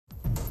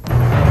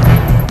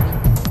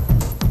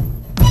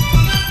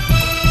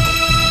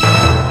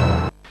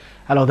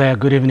Hello there,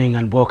 good evening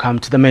and welcome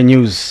to the main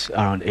news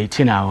around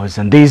 18 hours.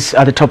 And these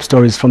are the top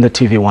stories from the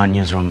TV1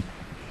 newsroom.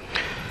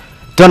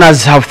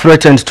 Donors have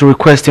threatened to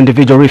request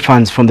individual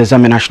refunds from the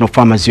Zambia National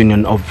Farmers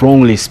Union of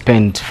wrongly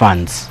spent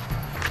funds.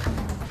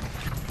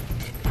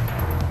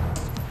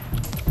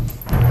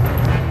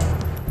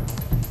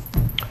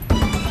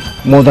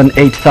 More than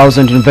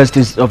 8,000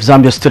 universities of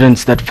Zambia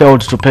students that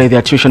failed to pay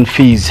their tuition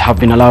fees have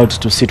been allowed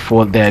to sit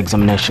for their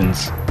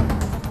examinations.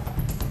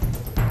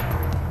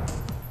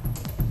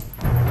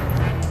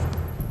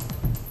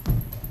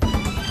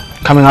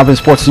 Coming up in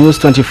sports news,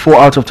 24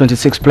 out of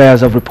 26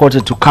 players have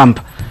reported to camp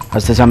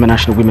as the Zambia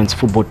national women's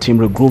football team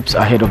regroups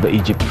ahead of the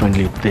Egypt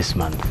friendly this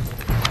month.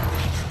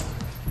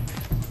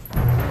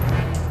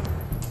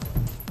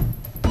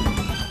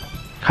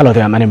 Hello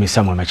there, my name is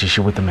Samuel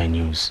Machishi with the main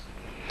news.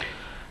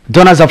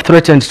 Donors have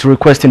threatened to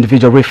request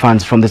individual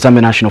refunds from the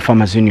Zambia National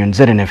Farmers Union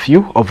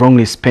ZNFU of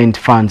wrongly spent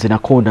funds in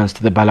accordance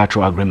to the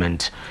bilateral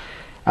agreement.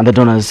 And the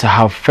donors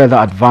have further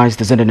advised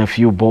the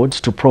ZNFU board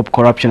to probe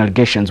corruption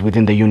allegations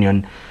within the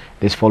union.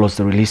 This follows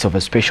the release of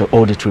a special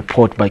audit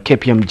report by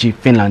KPMG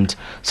Finland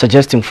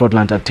suggesting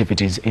fraudulent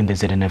activities in the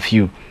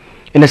ZNFU.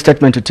 In a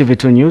statement to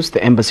TV2 News,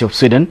 the Embassy of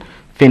Sweden,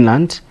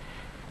 Finland,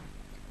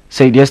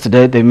 said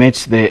yesterday they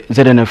met the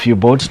ZNFU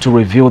board to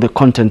review the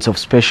contents of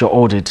special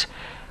audit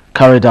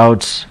carried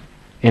out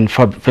in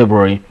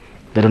February.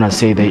 The donors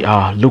say they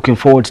are looking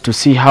forward to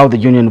see how the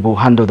union will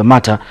handle the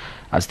matter,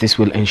 as this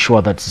will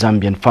ensure that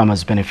Zambian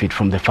farmers benefit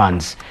from the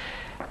funds.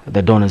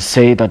 The donors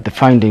say that the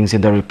findings in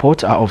the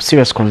report are of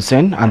serious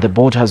concern, and the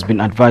board has been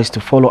advised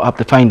to follow up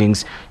the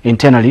findings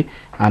internally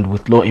and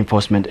with law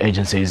enforcement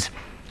agencies.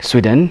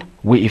 Sweden,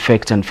 We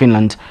Effect and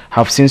Finland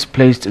have since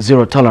placed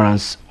zero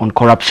tolerance on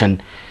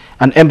corruption.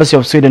 An Embassy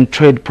of Sweden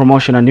Trade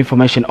Promotion and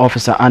Information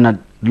Officer Anna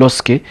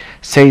Loske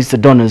says the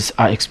donors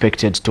are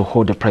expected to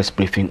hold a press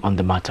briefing on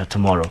the matter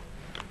tomorrow.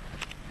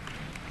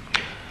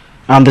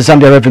 And the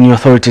Zambia Revenue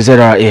Authority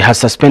ZRA has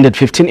suspended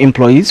 15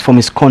 employees for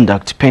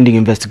misconduct pending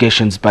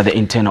investigations by the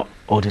Internal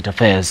Audit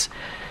Affairs.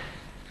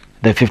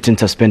 The 15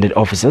 suspended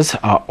officers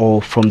are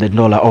all from the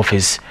NOLA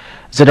office.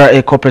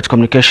 ZRA Corporate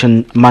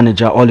Communication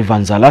Manager Oliver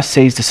Nzala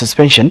says the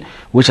suspension,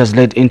 which has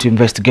led into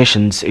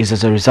investigations, is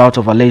as a result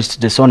of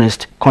alleged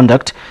dishonest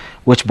conduct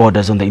which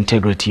borders on the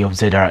integrity of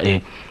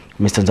ZRA.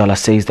 Mr. Nzala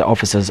says the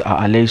officers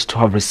are alleged to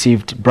have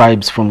received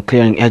bribes from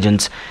clearing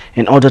agents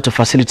in order to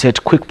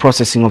facilitate quick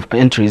processing of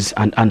entries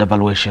and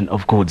undervaluation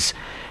of goods.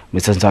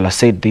 Mr. Nzala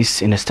said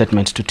this in a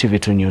statement to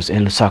TV2 News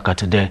in Lusaka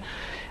today.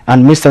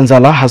 And Mr.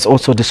 Nzala has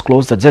also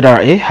disclosed that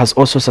ZRA has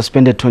also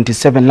suspended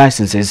 27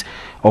 licenses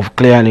of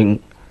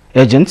clearing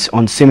agents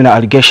on similar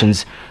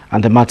allegations,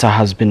 and the matter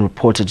has been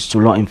reported to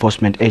law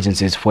enforcement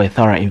agencies for a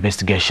thorough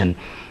investigation.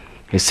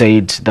 He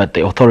said that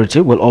the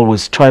authority will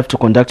always strive to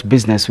conduct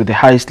business with the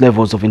highest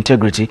levels of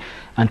integrity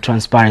and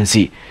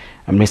transparency.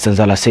 And Mr.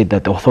 Nzala said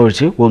that the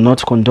authority will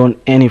not condone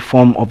any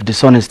form of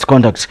dishonest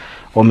conduct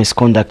or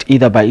misconduct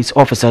either by its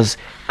officers,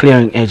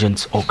 clearing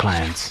agents or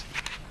clients.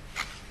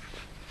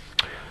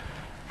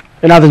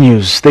 In other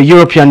news, the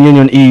European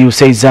Union EU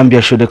says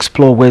Zambia should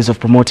explore ways of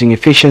promoting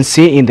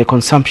efficiency in the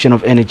consumption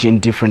of energy in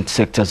different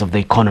sectors of the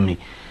economy.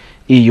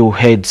 EU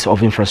Head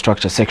of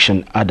Infrastructure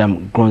Section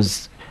Adam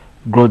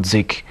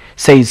Grodzik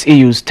says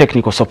EU's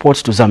technical support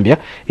to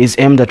Zambia is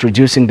aimed at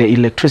reducing the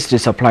electricity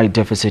supply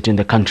deficit in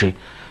the country.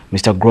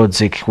 Mr.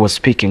 Grodzik was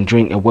speaking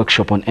during a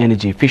workshop on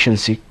energy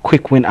efficiency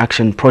quick win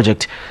action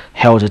project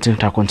held at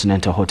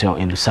Intercontinental Hotel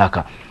in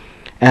Lusaka.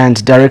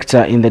 And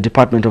Director in the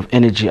Department of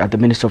Energy at the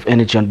Ministry of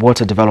Energy and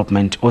Water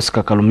Development,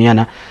 Oscar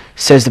Kalumiana,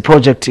 says the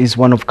project is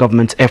one of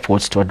government's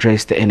efforts to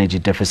address the energy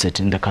deficit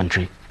in the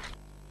country.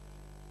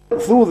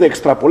 Through the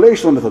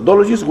extrapolation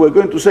methodologies, we're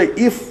going to say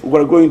if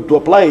we're going to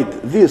apply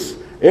these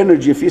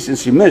energy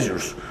efficiency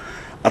measures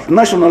at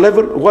national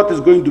level, what is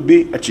going to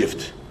be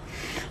achieved.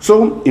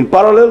 So, in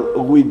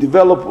parallel, we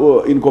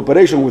develop, in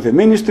cooperation with the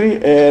ministry,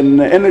 an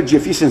energy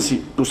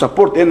efficiency, to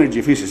support energy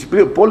efficiency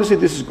policy.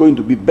 This is going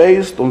to be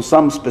based on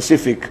some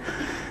specific,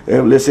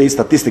 let's say,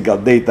 statistical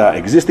data,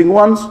 existing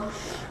ones.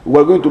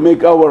 We're going to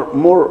make our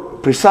more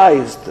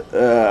precise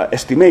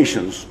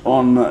estimations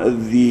on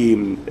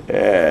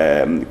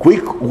the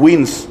quick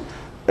wins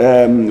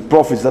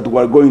profits that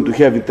we're going to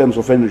have in terms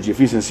of energy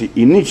efficiency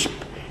in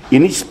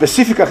each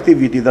specific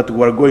activity that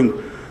we're going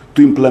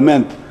to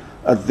implement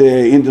at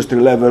the industry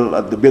level,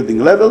 at the building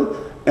level,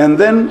 and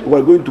then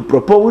we're going to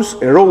propose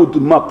a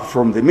roadmap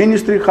from the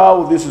ministry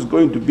how this is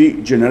going to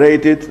be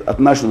generated at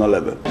national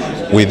level.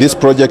 With this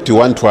project, we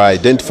want to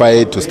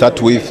identify, to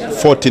start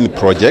with, 14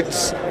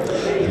 projects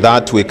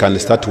that we can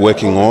start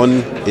working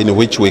on, in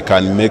which we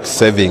can make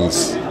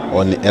savings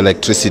on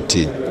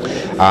electricity.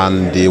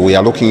 And we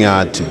are looking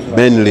at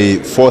mainly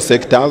 4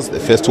 sectors. The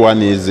first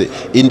one is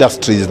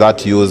industries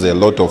that use a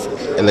lot of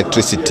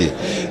electricity.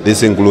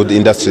 This includes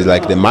industries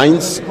like the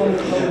mines,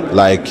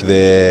 like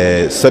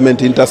the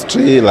cement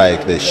industry,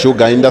 like the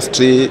sugar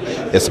industry.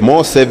 A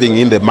small saving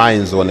in the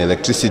mines on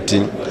electricity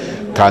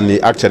can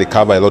actually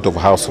cover a lot of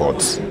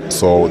households.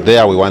 So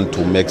there we want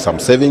to make some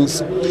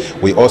savings.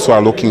 We also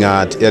are looking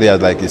at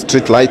areas like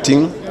street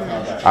lighting,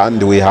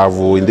 and we have,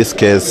 in this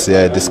case,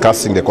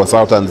 discussing the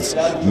consultants,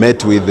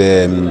 met with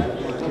the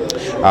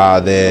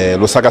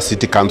Lusaka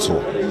City Council.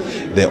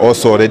 They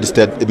also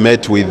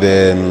met with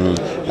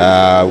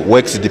the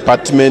Works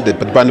Department, the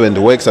Department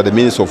of Works, and the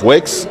Ministry of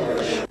Works.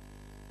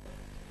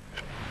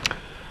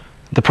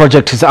 The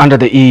project is under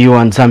the EU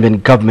and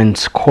Zambian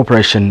government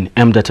cooperation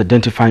aimed at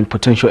identifying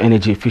potential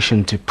energy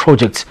efficiency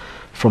projects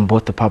from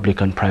both the public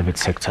and private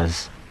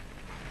sectors.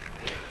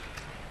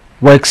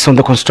 Works on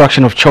the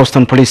construction of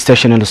Charleston Police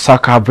Station in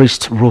Lusaka have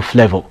reached roof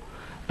level.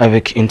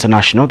 Avic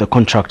International, the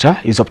contractor,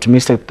 is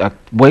optimistic that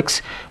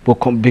works will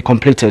be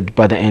completed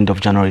by the end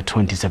of January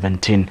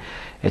 2017.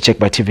 A check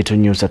by TV2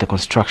 News at the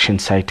construction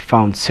site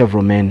found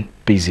several men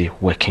busy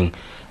working.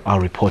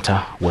 Our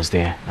reporter was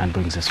there and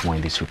brings us more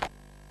in this report.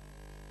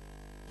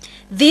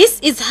 This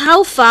is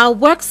how far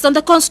works on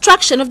the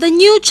construction of the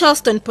new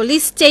Charleston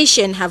Police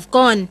Station have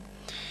gone.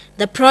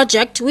 The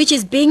project, which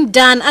is being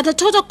done at a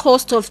total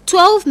cost of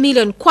 12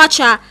 million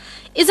kwacha,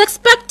 is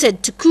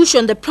expected to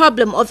cushion the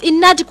problem of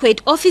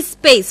inadequate office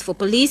space for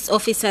police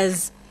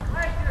officers.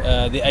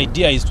 The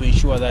idea is to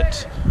ensure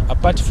that,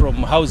 apart from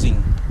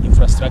housing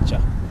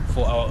infrastructure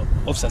for our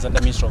officers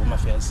under Ministry of Home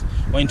Affairs,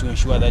 we want to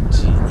ensure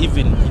that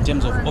even in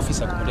terms of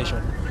office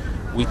accommodation,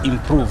 we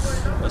improve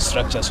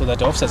structure so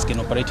that officers can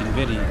operate in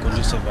very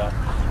conducive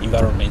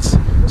environments.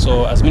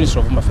 So as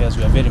Ministry of Home Affairs,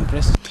 we are very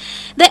impressed.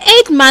 The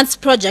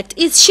 8-month project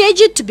is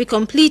scheduled to be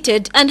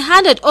completed and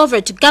handed over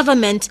to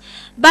government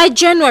by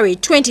January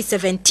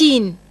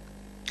 2017.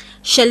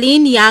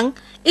 Shalene Young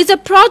is a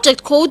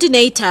project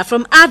coordinator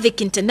from Avic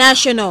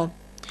International.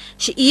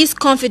 She is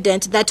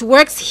confident that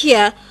works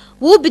here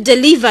will be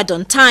delivered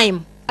on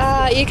time.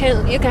 You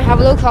can have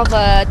a look of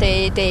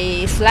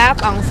the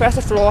slab on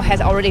first floor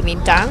has already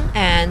been done,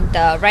 and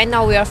right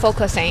now we are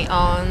focusing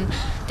on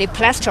the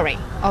plastering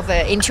of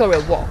the interior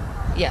wall.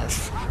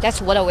 Yes,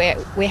 that's what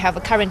we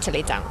have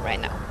currently done right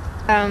now.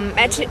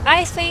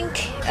 I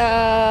think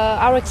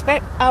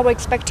our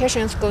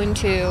expectation is going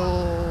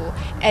to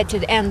at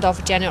the end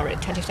of January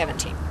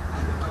 2017.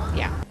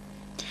 Yeah.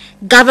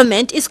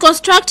 Government is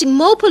constructing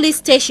more police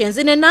stations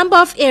in a number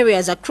of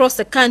areas across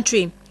the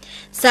country.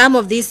 Some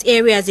of these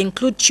areas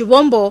include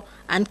Chiwombo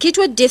and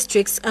Kitwe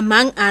districts,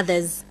 among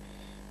others.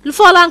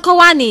 Lufola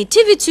Nkowani,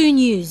 TV2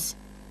 News,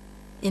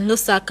 in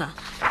Lusaka.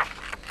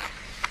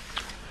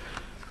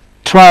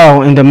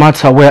 Trial in the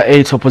matter where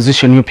 8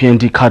 opposition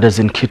UPND cadres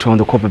in Kitwe on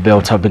the Copper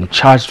Belt have been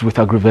charged with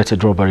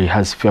aggravated robbery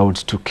has failed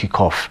to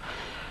kick off.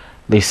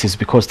 This is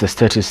because the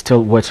state is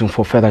still waiting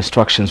for further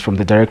instructions from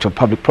the Director of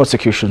Public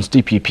Prosecutions,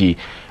 DPP,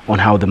 on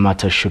how the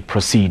matter should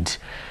proceed.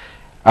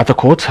 The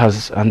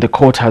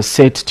court has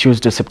set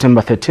Tuesday,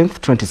 September 13th,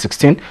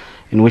 2016,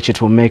 in which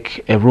it will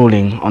make a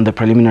ruling on the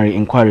preliminary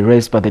inquiry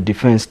raised by the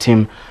defense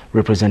team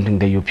representing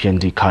the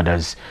UPND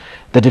cadres.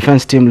 The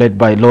defense team, led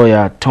by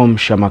lawyer Tom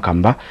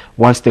Shamakamba,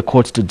 wants the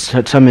court to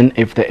determine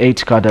if the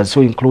 8 cadres,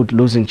 who include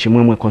losing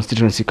Chimwemwe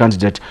constituency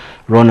candidate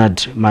Ronald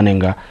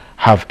Manenga,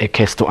 have a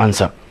case to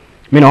answer.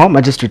 Meanwhile,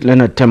 Magistrate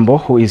Leonard Tembo,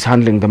 who is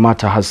handling the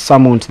matter, has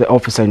summoned the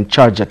officer in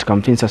charge at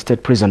Kamfinsa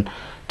State Prison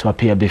to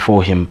appear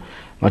before him.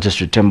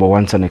 Magistrate Tembo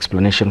wants an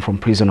explanation from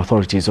prison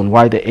authorities on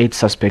why the 8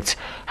 suspects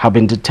have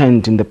been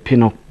detained in the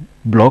penal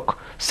block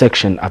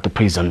section at the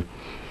prison.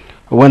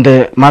 When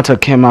the matter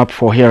came up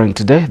for hearing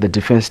today, the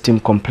defense team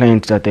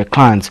complained that their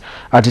clients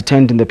are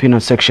detained in the penal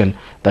section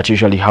that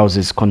usually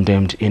houses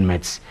condemned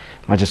inmates.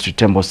 Magistrate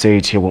Tembo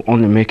said he will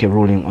only make a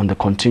ruling on the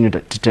continued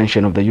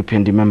detention of the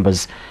UPND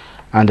members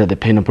under the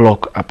penal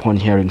block upon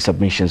hearing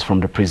submissions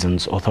from the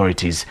prison's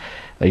authorities.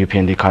 The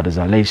UPND cadres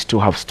are alleged to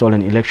have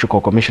stolen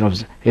Electoral Commission of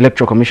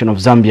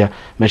Zambia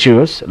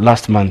materials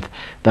last month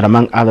that,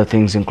 among other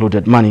things,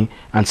 included money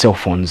and cell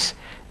phones.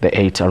 The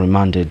 8 are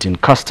remanded in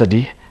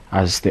custody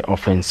as the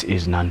offense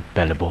is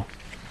non-bailable.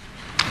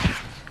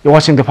 You're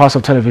watching the Pulse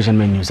of Television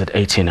main news at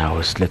 18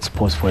 hours. Let's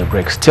pause for a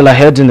break. Still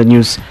ahead in the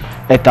news,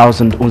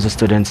 8,000 UNZA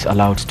students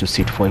allowed to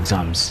sit for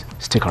exams.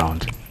 Stick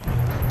around.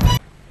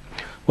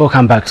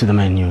 Welcome back to the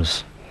main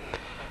news.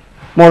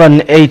 More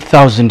than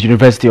 8,000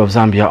 University of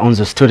Zambia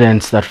UNZA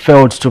students that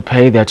failed to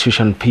pay their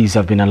tuition fees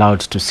have been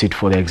allowed to sit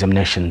for their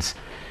examinations.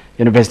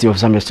 University of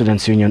Zambia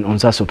Students Union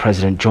UNZASU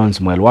President Jones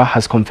Mwelwa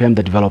has confirmed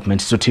the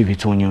development to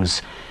TV2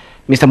 News.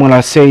 Mr.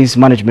 Mwelwa says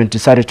management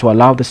decided to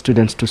allow the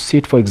students to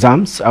sit for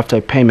exams after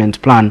a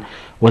payment plan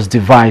was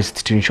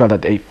devised to ensure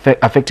that the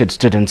affected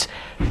students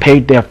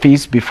paid their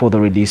fees before the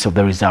release of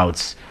the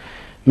results.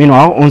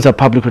 Meanwhile, UNZA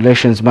Public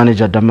Relations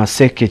Manager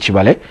Damaseke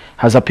Chibale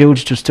has appealed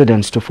to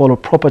students to follow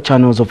proper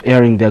channels of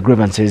airing their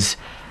grievances,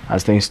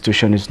 as the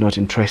institution is not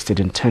interested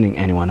in turning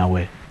anyone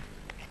away.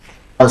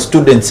 Our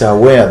students are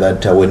aware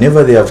that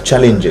whenever they have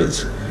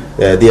challenges,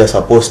 they are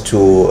supposed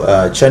to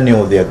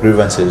channel their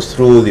grievances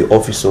through the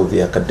Office of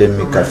the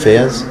Academic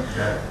Affairs,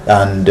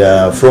 and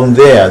from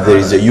there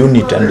is a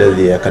unit under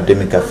the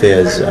Academic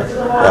Affairs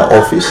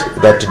Office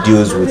that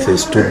deals with the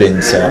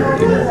students'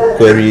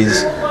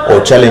 queries or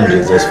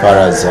challenges as far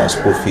as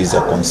school fees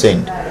are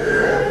concerned.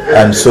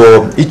 And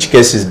so each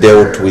case is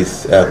dealt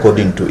with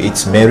according to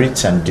its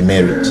merits and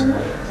demerits.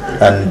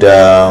 And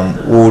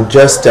we'll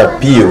just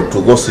appeal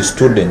to those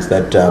students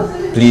that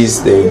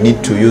please, they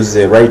need to use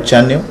the right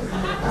channel.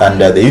 And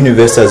the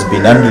university has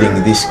been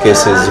handling these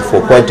cases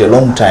for quite a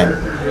long time,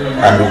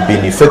 and we've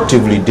been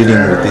effectively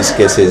dealing with these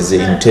cases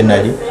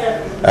internally,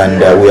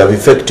 and we have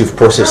effective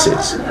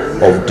processes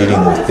of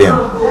dealing with them.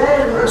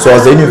 So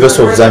as the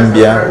University of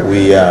Zambia,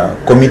 we are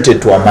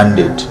committed to a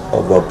mandate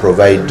of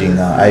providing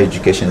higher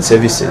education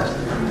services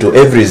to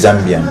every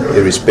Zambian,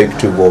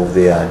 irrespective of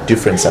their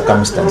different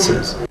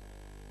circumstances.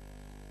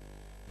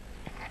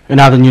 In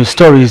other news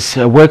stories,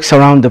 works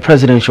around the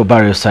presidential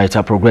burial site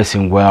are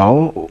progressing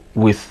well,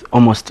 with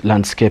almost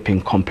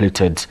landscaping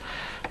completed.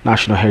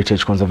 National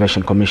Heritage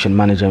Conservation Commission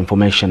Manager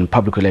Information and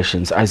Public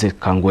Relations Isaac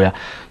Kangwea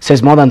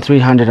says more than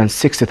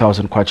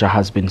 360,000 kwacha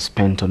has been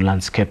spent on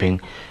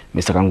landscaping.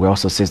 Mr. Kangwea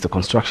also says the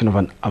construction of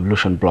an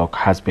ablution block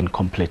has been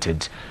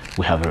completed.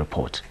 We have a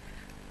report.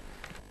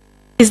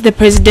 It's the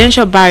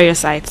presidential burial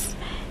site.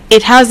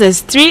 It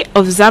houses 3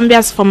 of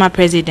Zambia's former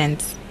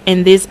presidents,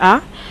 and these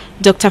are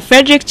Dr.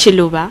 Frederick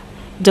Chiluba,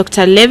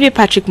 Dr. Levi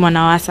Patrick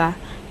Mwanawasa,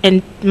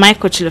 and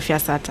Michael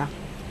Chilufya-Sata.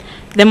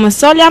 The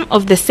mausoleum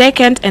of the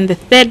 2nd and the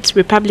 3rd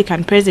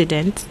Republican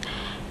presidents,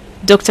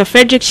 Dr.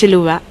 Frederick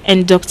Chiluba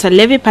and Dr.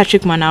 Levi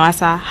Patrick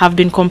Mwanawasa, have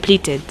been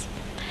completed.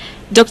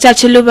 Dr.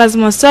 Chiluba's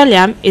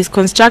mausoleum is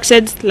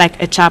constructed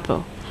like a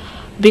chapel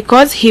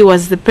because he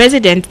was the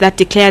president that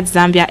declared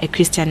Zambia a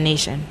Christian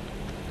nation.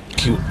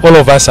 All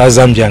of us as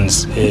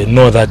Zambians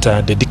know that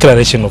the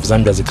declaration of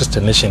Zambia as a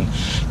Christian nation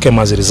came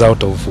as a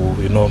result of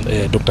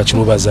Dr.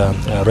 Chiluba's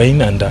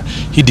reign, and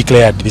he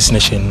declared this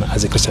nation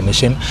as a Christian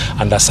nation,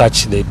 and as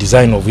such the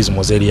design of his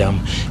mausoleum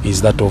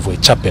is that of a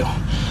chapel.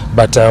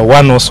 But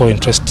one also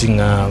interesting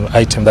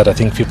item that I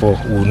think people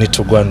will need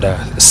to go and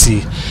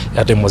see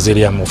at the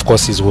mausoleum, of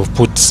course, is we've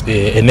put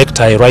a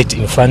necktie right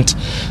in front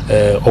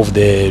of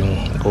the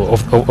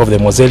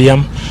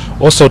mausoleum,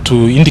 also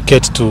to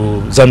indicate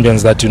to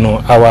Zambians that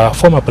our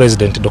former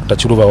president Dr.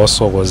 Chiluba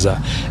also was a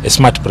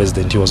smart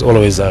president. He was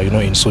always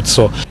in suit.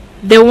 So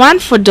the one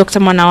for Dr.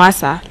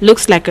 Mwanawasa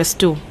looks like a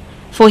stool,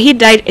 for he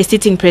died a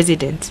sitting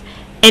president,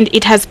 and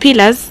it has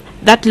pillars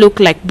that look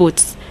like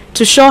boots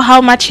to show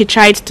how much he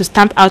tried to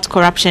stamp out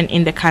corruption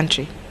in the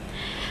country.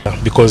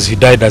 Because he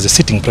died as a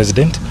sitting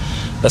president,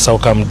 that's how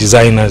come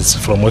designers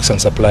from Works and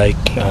Supply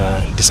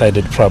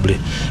decided probably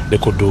they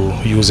could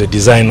use a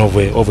design of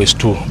a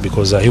stool,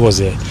 because he was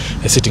a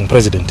sitting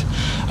president.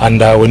 And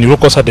when you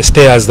look also at the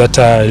stairs that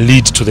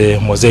lead to the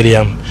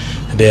mausoleum,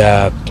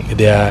 there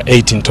are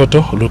 8 in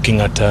total,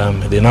 looking at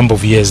the number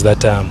of years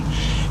that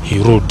he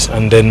ruled.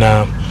 And then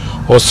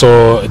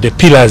also the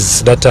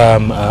pillars that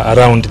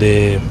around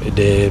the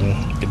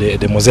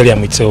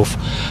mausoleum itself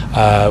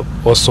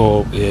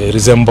also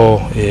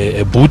resemble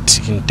a boot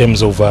in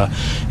terms of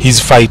his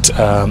fight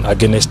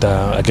against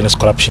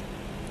corruption.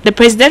 The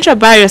presidential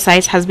burial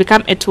site has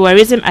become a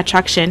tourism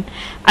attraction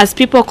as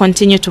people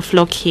continue to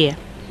flock here.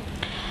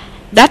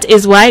 That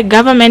is why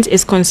government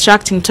is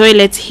constructing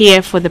toilets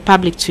here for the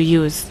public to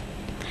use.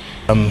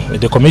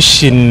 The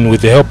commission,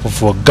 with the help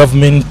of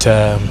government,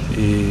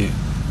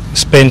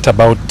 spent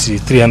about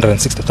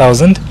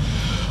 360,000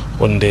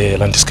 on the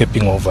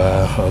landscaping of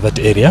that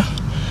area.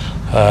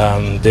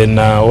 Then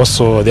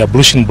also the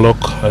ablution block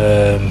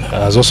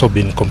has also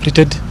been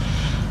completed,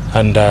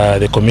 and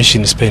the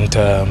commission spent,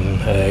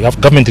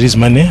 government raised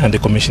money, and the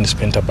commission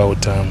spent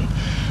about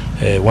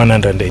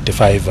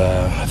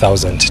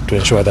 185,000 to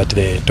ensure that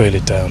the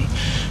toilet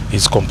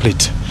is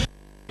complete.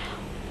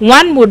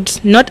 One would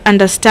not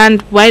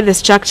understand why the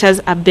structures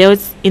are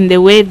built in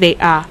the way they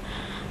are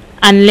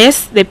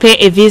unless they pay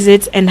a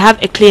visit and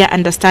have a clear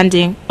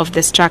understanding of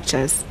the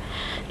structures.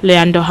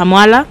 Leandro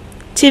Hamwala,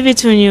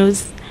 TV2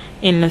 News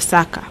in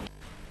Lusaka.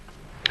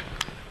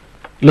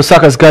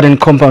 Lusaka's garden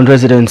compound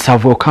residents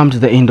have welcomed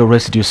the indoor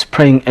residue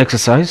spraying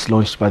exercise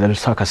launched by the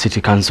Lusaka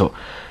City Council.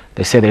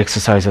 They say the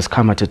exercise has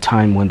come at a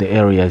time when the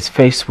area is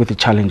faced with the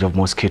challenge of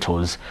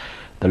mosquitoes.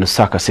 The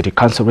Lusaka City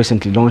Council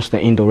recently launched the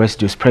indoor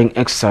residue spraying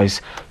exercise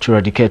to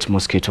eradicate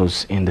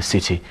mosquitoes in the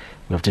city.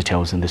 We have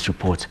details in this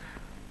report.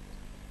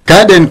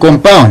 Garden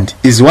Compound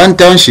is one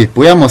township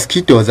where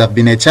mosquitoes have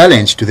been a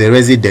challenge to the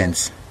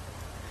residents.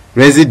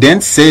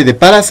 Residents say the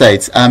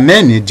parasites are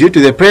many due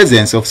to the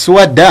presence of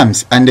sewer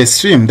dams and a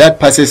stream that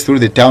passes through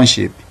the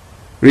township.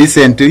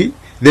 Recently,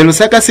 the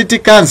Lusaka City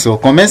Council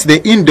commenced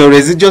the indoor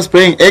residual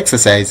spraying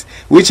exercise,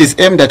 which is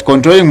aimed at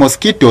controlling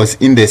mosquitoes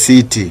in the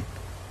city.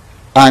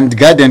 And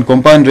Garden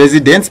Compound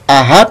residents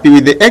are happy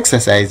with the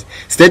exercise,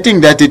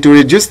 stating that it will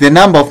reduce the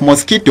number of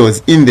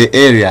mosquitoes in the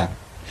area.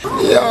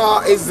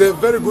 Yeah, it's a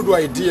very good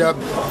idea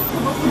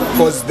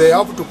because they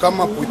have to come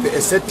up with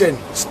a certain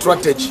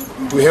strategy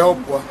to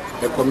help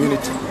the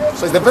community.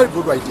 So it's a very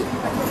good idea.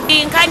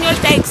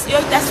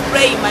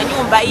 Spray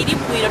manyumba ili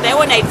bwino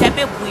taiona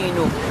itape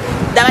bwino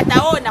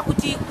ndakataona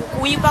kuti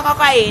kuipa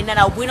kwakaenda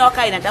na ubwino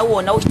wakaenda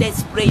taona uchita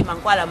spray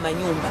mankwala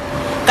manyumba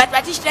kati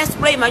batishita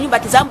spray manyumba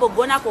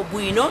tizambogona ko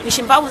bwino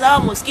nishimpamvu za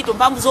mosquito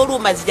mpamvu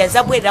zoluma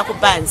zijazabwera ku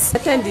pansi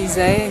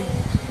atandiza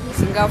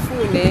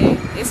singafune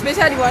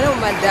especially wana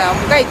madamu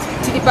kai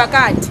tili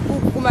pakati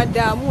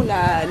kumadamu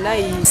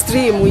na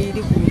stream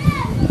ili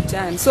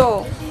kuchana.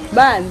 So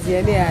banzi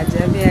yale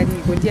yali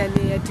kudia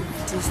ne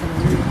activities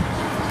na.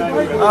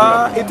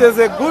 It is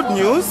a good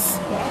news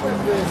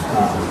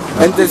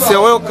and it's a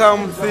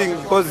welcome thing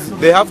because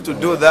they have to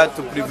do that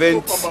to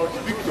prevent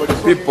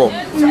people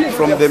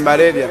from the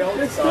malaria.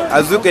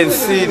 As you can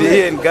see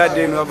here in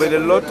Garden, we have a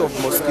lot of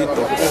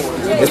mosquitoes.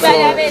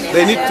 So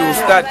they need to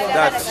start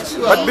that.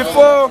 But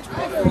before,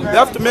 they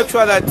have to make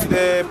sure that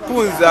the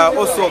pools are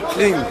also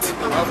cleaned.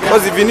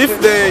 Because even if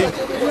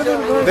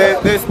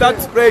they start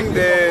spraying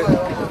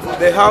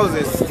the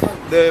houses,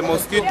 the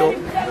mosquito,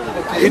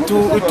 it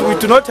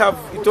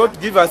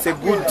won't give us a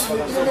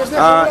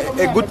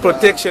good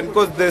protection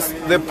because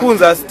the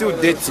pools are still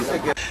dirty.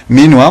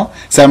 Meanwhile,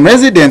 some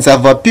residents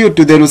have appealed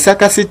to the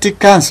Lusaka City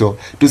Council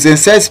to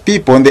sensitize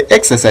people on the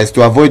exercise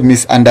to avoid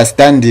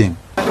misunderstanding.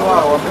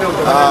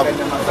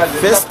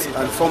 First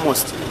and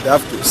foremost, they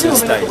have to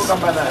sensitize.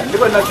 We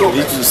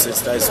need to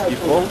sensitize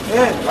people.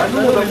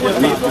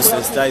 We need to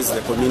sensitize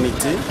the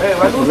community.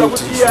 We need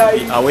to be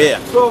aware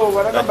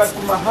that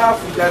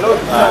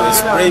the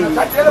spraying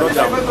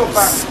program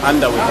is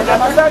underway.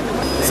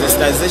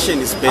 Sensitization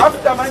is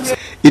better.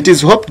 It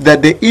is hoped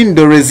that the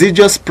indoor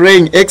residual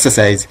spraying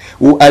exercise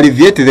will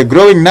alleviate the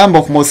growing number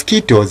of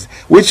mosquitoes,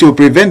 which will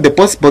prevent the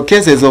possible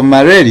cases of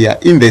malaria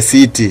in the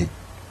city.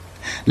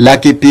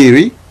 Lucky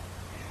Piri,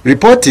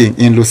 reporting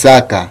in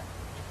Lusaka.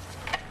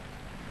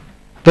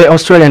 The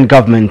Australian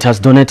government has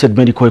donated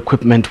medical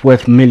equipment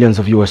worth millions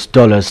of US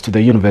dollars to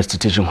the University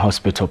Teaching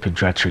Hospital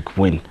pediatric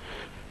wing.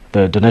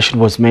 The donation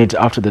was made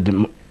after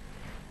the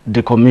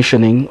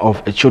decommissioning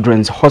of a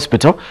children's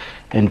hospital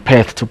in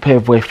Perth to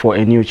pave way for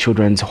a new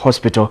children's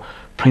hospital,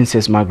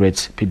 Princess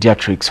Margaret's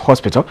Pediatrics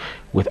Hospital,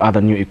 with other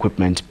new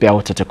equipment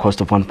built at a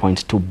cost of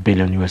 $1.2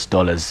 billion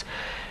US.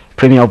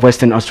 Premier of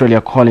Western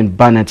Australia Colin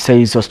Barnett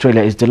says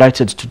Australia is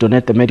delighted to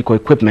donate the medical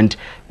equipment,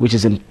 which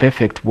is in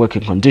perfect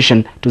working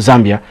condition, to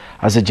Zambia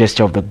as a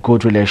gesture of the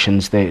good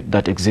relations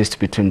that exist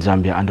between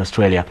Zambia and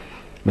Australia.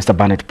 Mr.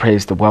 Barnett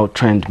praised the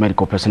well-trained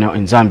medical personnel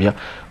in Zambia,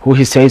 who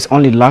he says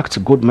only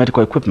lacked good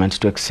medical equipment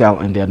to excel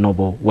in their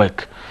noble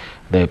work.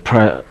 The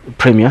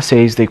Premier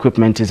says the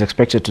equipment is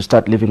expected to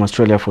start leaving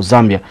Australia for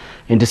Zambia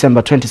in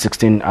December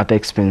 2016 at the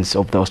expense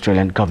of the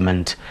Australian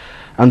government.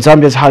 And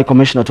Zambia's High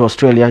Commissioner to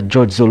Australia,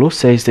 George Zulu,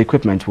 says the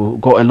equipment will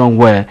go a long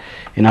way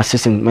in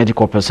assisting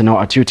medical personnel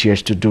at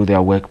UTH to do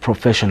their work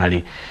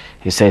professionally.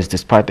 He says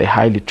despite the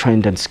highly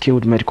trained and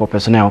skilled medical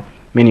personnel,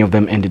 many of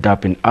them ended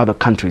up in other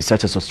countries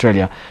such as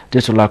Australia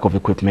due to lack of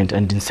equipment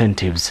and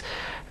incentives.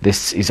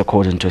 This is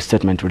according to a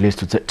statement released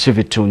to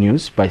TV2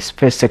 News by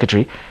First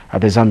Secretary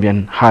at the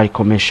Zambian High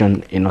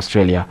Commission in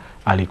Australia,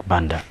 Alik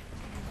Banda.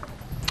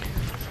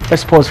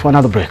 Let's pause for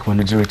another break. When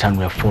we do return,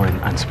 we have foreign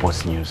and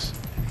sports news.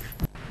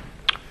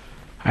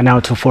 And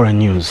now to foreign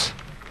news.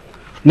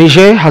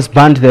 Niger has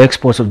banned the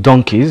export of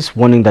donkeys,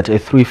 warning that a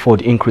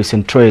threefold increase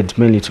in trade,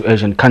 mainly to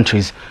Asian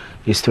countries,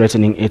 is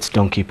threatening its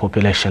donkey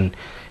population.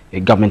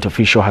 A government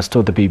official has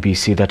told the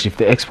BBC that if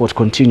the export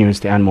continues,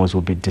 the animals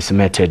will be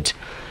decimated.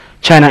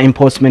 China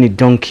imports many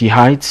donkey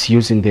hides,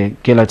 using the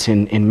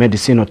gelatin in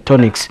medicinal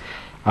tonics,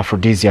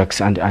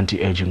 aphrodisiacs and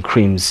anti-aging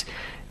creams.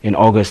 In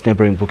August,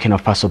 neighboring Burkina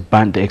Faso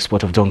banned the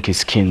export of donkey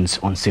skins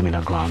on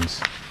similar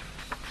grounds.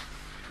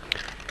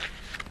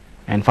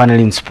 And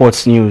finally, in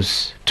sports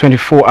news,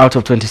 24 out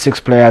of 26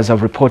 players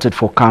have reported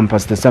for camp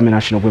as the Zambia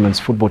national women's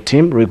football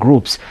team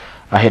regroups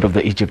ahead of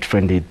the Egypt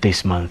friendly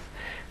this month.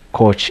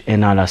 Coach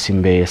Enala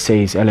Simbe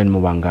says Ellen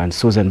Mubanga and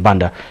Susan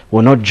Banda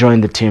will not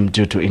join the team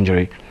due to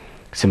injury.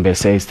 Simbe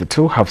says the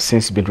two have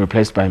since been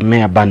replaced by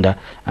Mea Banda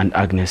and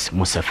Agnes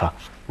Musefa.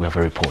 We have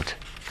a report.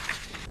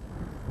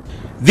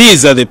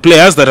 These are the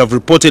players that have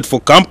reported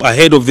for camp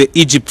ahead of the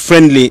Egypt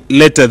friendly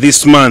later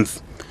this month.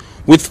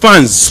 With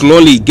fans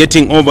slowly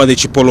getting over the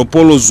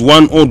Chipolopolo's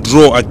 1-0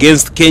 draw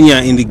against Kenya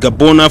in the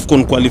Gabon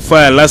AFCON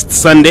qualifier last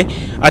Sunday,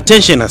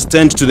 attention has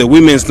turned to the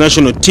women's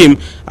national team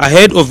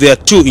ahead of their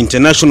two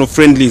international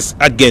friendlies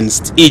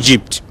against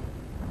Egypt.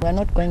 We are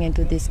not going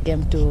into this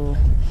game to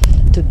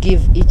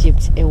give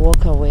Egypt a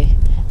walk away.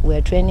 We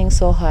are training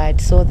so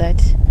hard so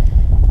that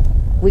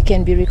we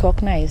can be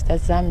recognized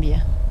as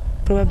Zambia.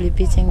 Probably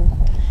beating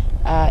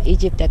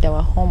Egypt at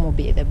our home will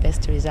be the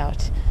best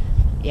result.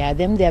 Yeah,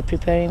 they are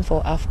preparing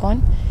for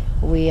AFCON.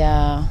 We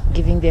are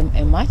giving them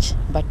a match,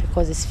 but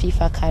because it's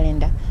FIFA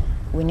calendar,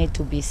 we need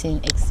to be seen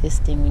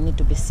existing. We need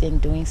to be seen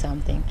doing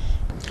something.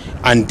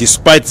 And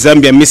despite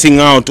Zambia missing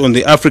out on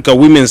the Africa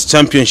Women's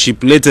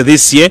Championship later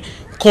this year,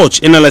 Coach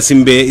Enala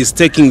Simbe is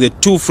taking the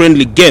two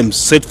friendly games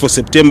set for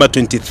September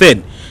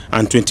 23rd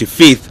and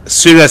 25th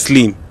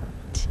seriously.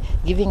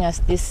 Giving us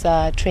this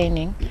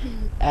training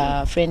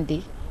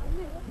friendly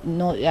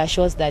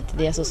shows that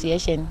the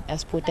association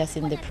has put us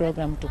in the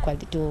program to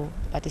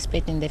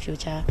participate in the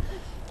future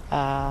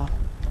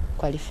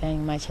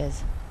qualifying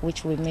matches,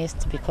 which we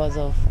missed because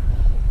of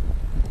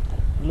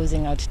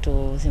losing out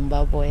to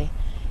Zimbabwe,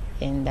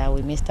 and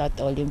we missed out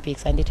the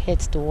Olympics, and it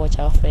hurts to watch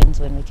our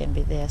friends when we can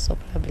be there. So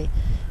probably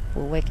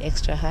we work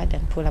extra hard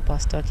and pull up our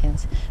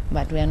stockings.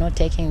 But we are not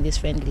taking this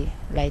friendly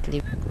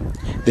lightly.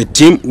 The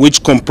team,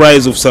 which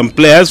comprised of some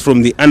players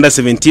from the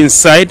under-17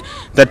 side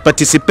that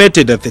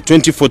participated at the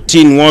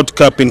 2014 World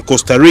Cup in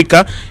Costa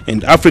Rica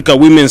and Africa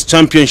Women's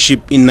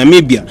Championship in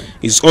Namibia,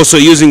 is also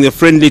using the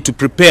friendly to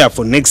prepare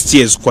for next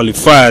year's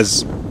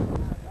qualifiers.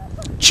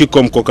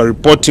 Chikom Koka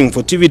reporting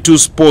for TV2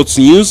 Sports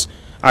News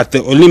at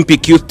the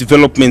Olympic Youth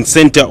Development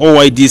Center,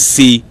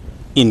 OYDC,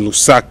 in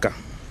Lusaka.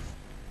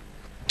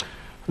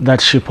 That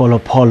Shipolo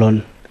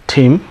Polon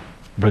team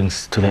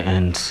brings to the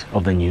end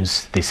of the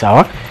news this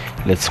hour.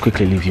 Let's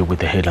quickly leave you with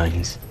the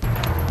headlines.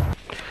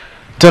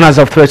 Donors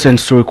have threatened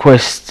to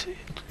request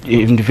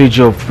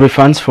individual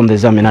refunds from the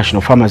Zambia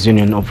National Farmers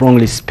Union of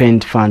wrongly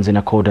spent funds in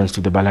accordance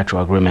to the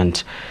bilateral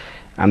agreement.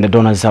 And the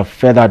donors have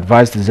further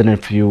advised the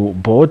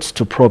ZNBC boards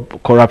to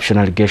probe corruption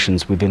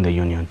allegations within the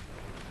union.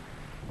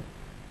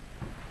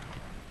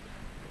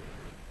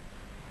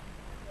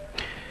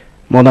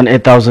 More than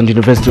 8,000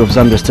 University of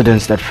Zambia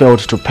students that failed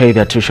to pay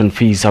their tuition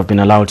fees have been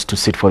allowed to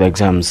sit for the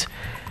exams.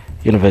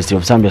 University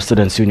of Zambia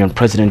Students' Union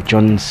President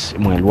John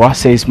Mwelwa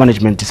says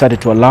management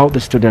decided to allow the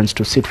students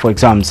to sit for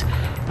exams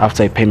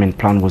after a payment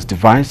plan was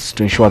devised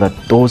to ensure that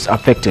those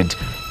affected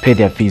pay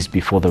their fees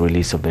before the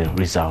release of the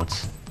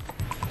results.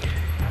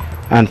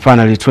 And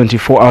finally,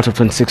 24 out of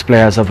 26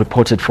 players have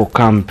reported for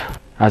camp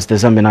as the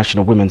Zambia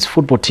national women's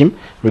football team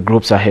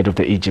regroups ahead of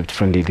the Egypt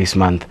friendly this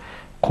month.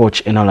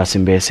 Coach Enola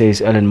Simbe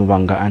says Ellen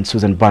Mubanga and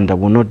Susan Banda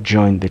will not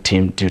join the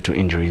team due to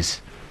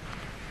injuries.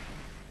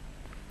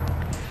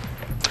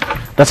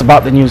 That's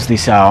about the news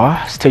this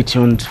hour. Stay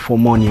tuned for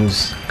more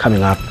news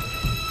coming up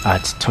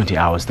at 20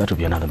 hours. That will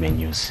be another main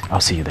news.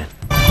 I'll see you then.